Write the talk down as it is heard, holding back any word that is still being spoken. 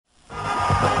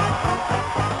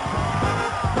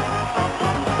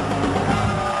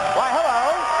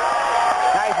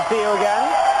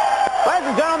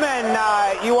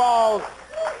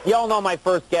You all know my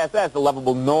first guest. That's the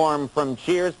lovable Norm from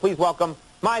Cheers. Please welcome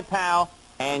my pal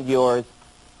and yours,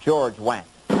 George Wendt.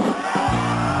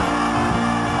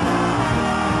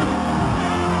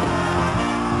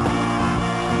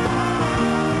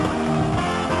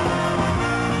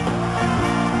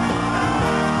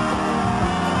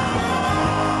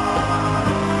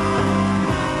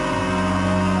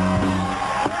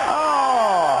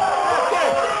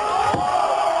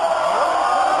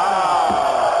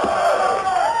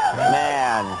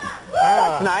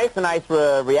 Nice, a nice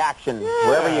reaction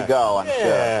wherever you go, I'm sure.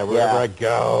 Yeah, wherever I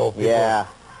go. People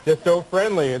just so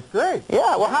friendly. It's great.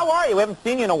 Yeah, well, how are you? We haven't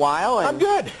seen you in a while. And... I'm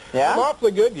good. Yeah? I'm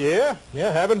awfully good, yeah,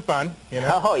 having fun, you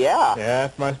know. Oh, yeah. Yeah,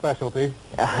 that's my specialty.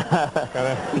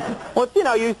 Well, you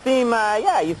know, you seem,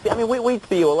 I mean, we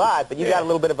see you a lot, but you got a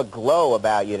little bit of a glow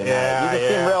about you tonight. Yeah, you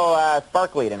just seem real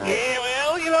sparkly tonight. Yeah,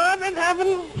 well, you know, I've been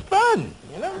having fun,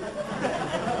 you know.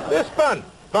 Just fun.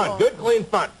 Good, clean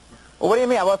fun. Well, what do you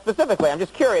mean? Well, specifically, I'm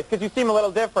just curious, because you seem a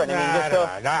little different. Can I,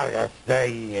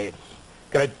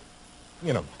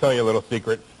 tell you a little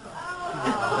secret?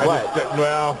 What?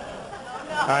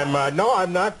 I'm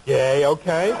not gay,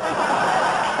 okay?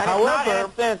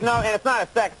 However... It's not a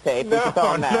sex tape. No.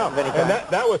 And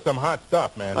that was some hot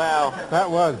stuff, man. Well... That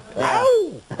was... Yeah.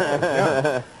 Ow!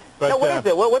 Yeah. But, no, what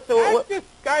is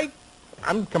it?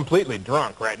 I'm completely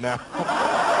drunk right now.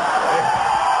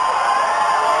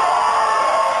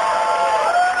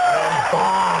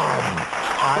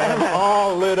 I am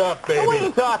all lit up, baby. What are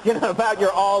you talking about?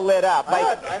 You're all lit up.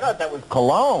 I thought that was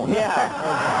cologne. Yeah.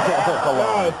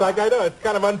 No, it's like, I know, it's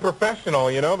kind of unprofessional,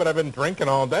 you know, but I've been drinking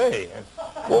all day.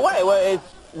 Well,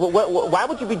 why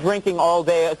would you be drinking all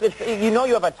day? You know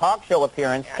you have a talk show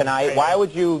appearance tonight. Why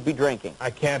would you be drinking? I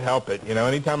can't help it. You know,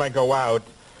 anytime I go out,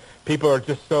 people are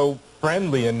just so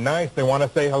friendly and nice. They want to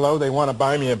say hello. They want to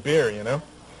buy me a beer, you know.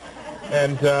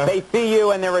 And they see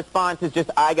you and their response is just,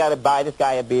 I got to buy this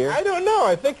guy a beer? I don't know.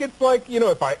 I think it's like, you know,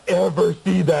 if I ever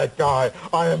see that guy,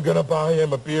 I am going to buy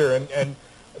him a beer. And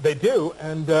they do,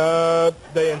 and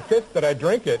they insist that I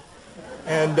drink it.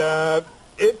 And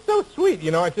it's so sweet,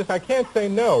 you know. I can't say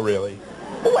no, really.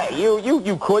 Wait,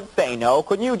 you could say no.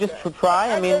 Couldn't you just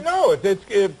try? I mean, no,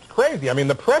 it's crazy. I mean,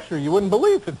 the pressure, you wouldn't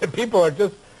believe it. The people are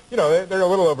just, you know, they're a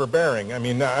little overbearing. I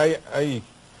mean,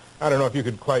 I don't know if you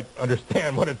could quite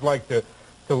understand what it's like to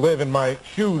live in my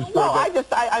shoes. I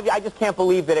just can't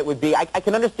believe that it would be. I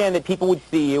can understand that people would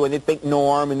see you and they'd think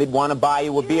Norm and they'd want to buy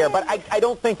you a beer, but I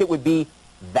don't think it would be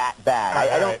that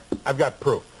bad. I've got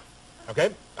proof. Okay,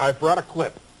 I've brought a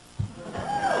clip.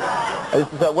 This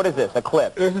is what is this? A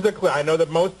clip? This is a clip. I know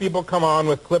that most people come on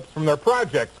with clips from their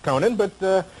projects, Conan, but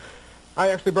I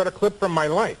actually brought a clip from my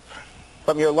life.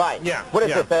 From your life? Yeah. What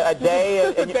is this? A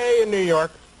day? Just a day in New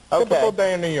York. Okay. Typical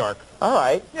day in New York. All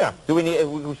right. Yeah. Do we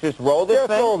should just roll this thing?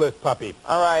 Yeah, roll this puppy.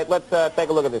 All right. Let's take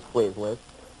a look at this, please, Liz.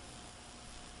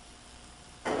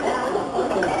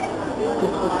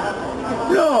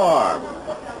 Norm,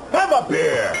 have a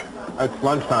beer. It's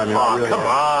lunchtime, you know. Oh, really come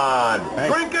on.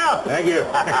 Thanks. Drink up. Thank you. Okay.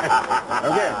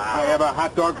 I have a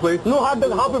hot dog, please. No hot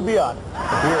dog, half a beer.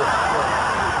 Here.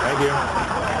 Thank you.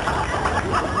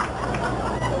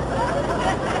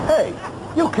 Hey,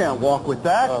 you can't walk with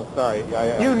that. Oh, sorry.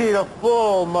 You need a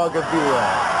full mug of beer.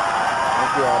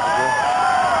 Thank you, officer.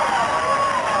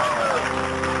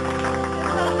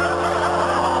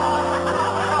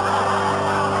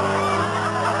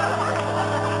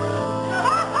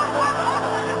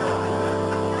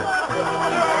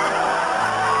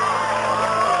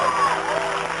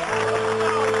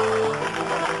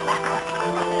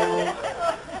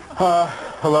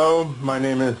 Hello, my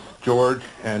name is George,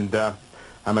 and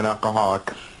I'm an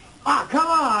alcoholic. Ah, come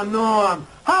on, Norm.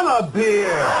 Have a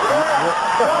beer.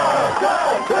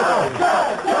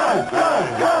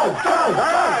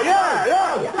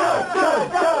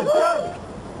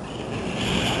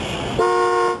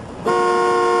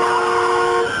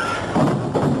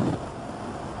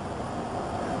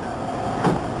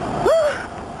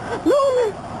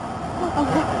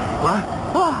 What?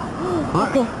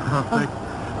 Okay.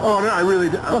 Oh, no, I really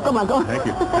do. Oh, come on, go on. Thank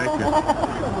you. Thank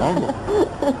you.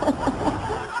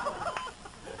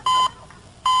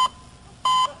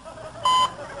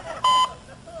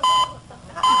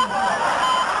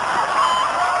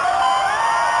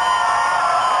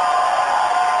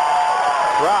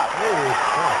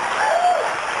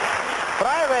 But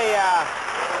I have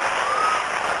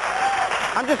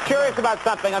I'm just curious about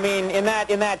something. I mean, in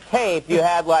that tape, you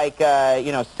had like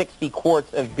 60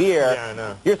 quarts of beer. Yeah, I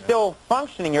know. You're still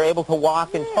functioning. You're able to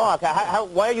walk and talk.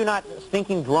 Why are you not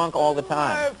stinking drunk all the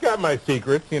time? I've got my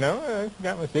secrets, you know. I've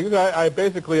got my secrets. I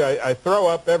basically throw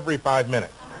up every 5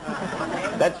 minutes.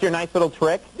 That's your nice little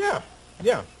trick? Yeah.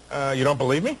 Yeah. You don't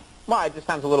believe me? Well, it just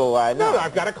sounds a little, No,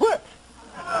 I've got a clip.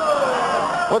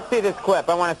 Let's see this clip.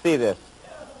 I want to see this.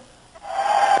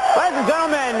 Ladies and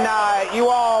gentlemen, you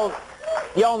all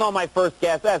know my first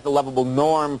guest. That's the lovable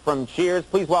Norm from Cheers.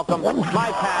 Please welcome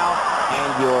my pal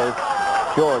and yours,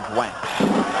 George Wendt.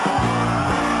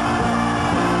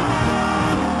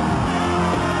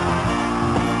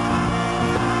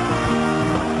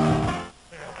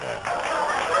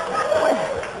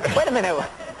 Wait a minute.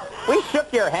 We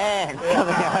shook your hand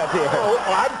coming out here. Oh,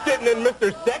 I'm sitting in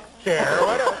Mr. Sex chair.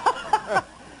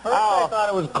 First I thought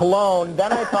it was cologne,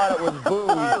 then I thought it was booze.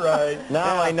 All right.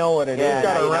 Now I know what it is. Yeah, He's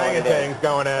got now you know what it orangutans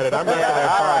going at it. I'm not going to All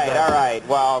apologize. right.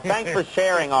 Well, thanks for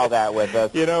sharing all that with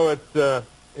us. You know,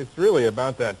 it's really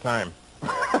about that time.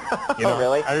 You know,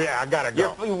 really? I got to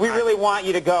go. We really want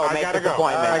you to go. I Make gotta this go.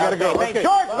 appointment. I gotta go. Thank Okay.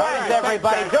 George All Wendt, right.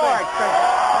 everybody. Thanks, George.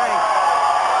 Thanks.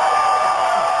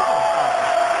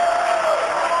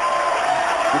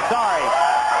 I'm sorry.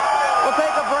 We'll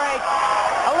take a break.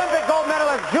 Olympic gold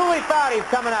medalist Julie Foudy's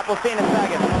coming up. We'll see you in a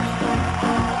second.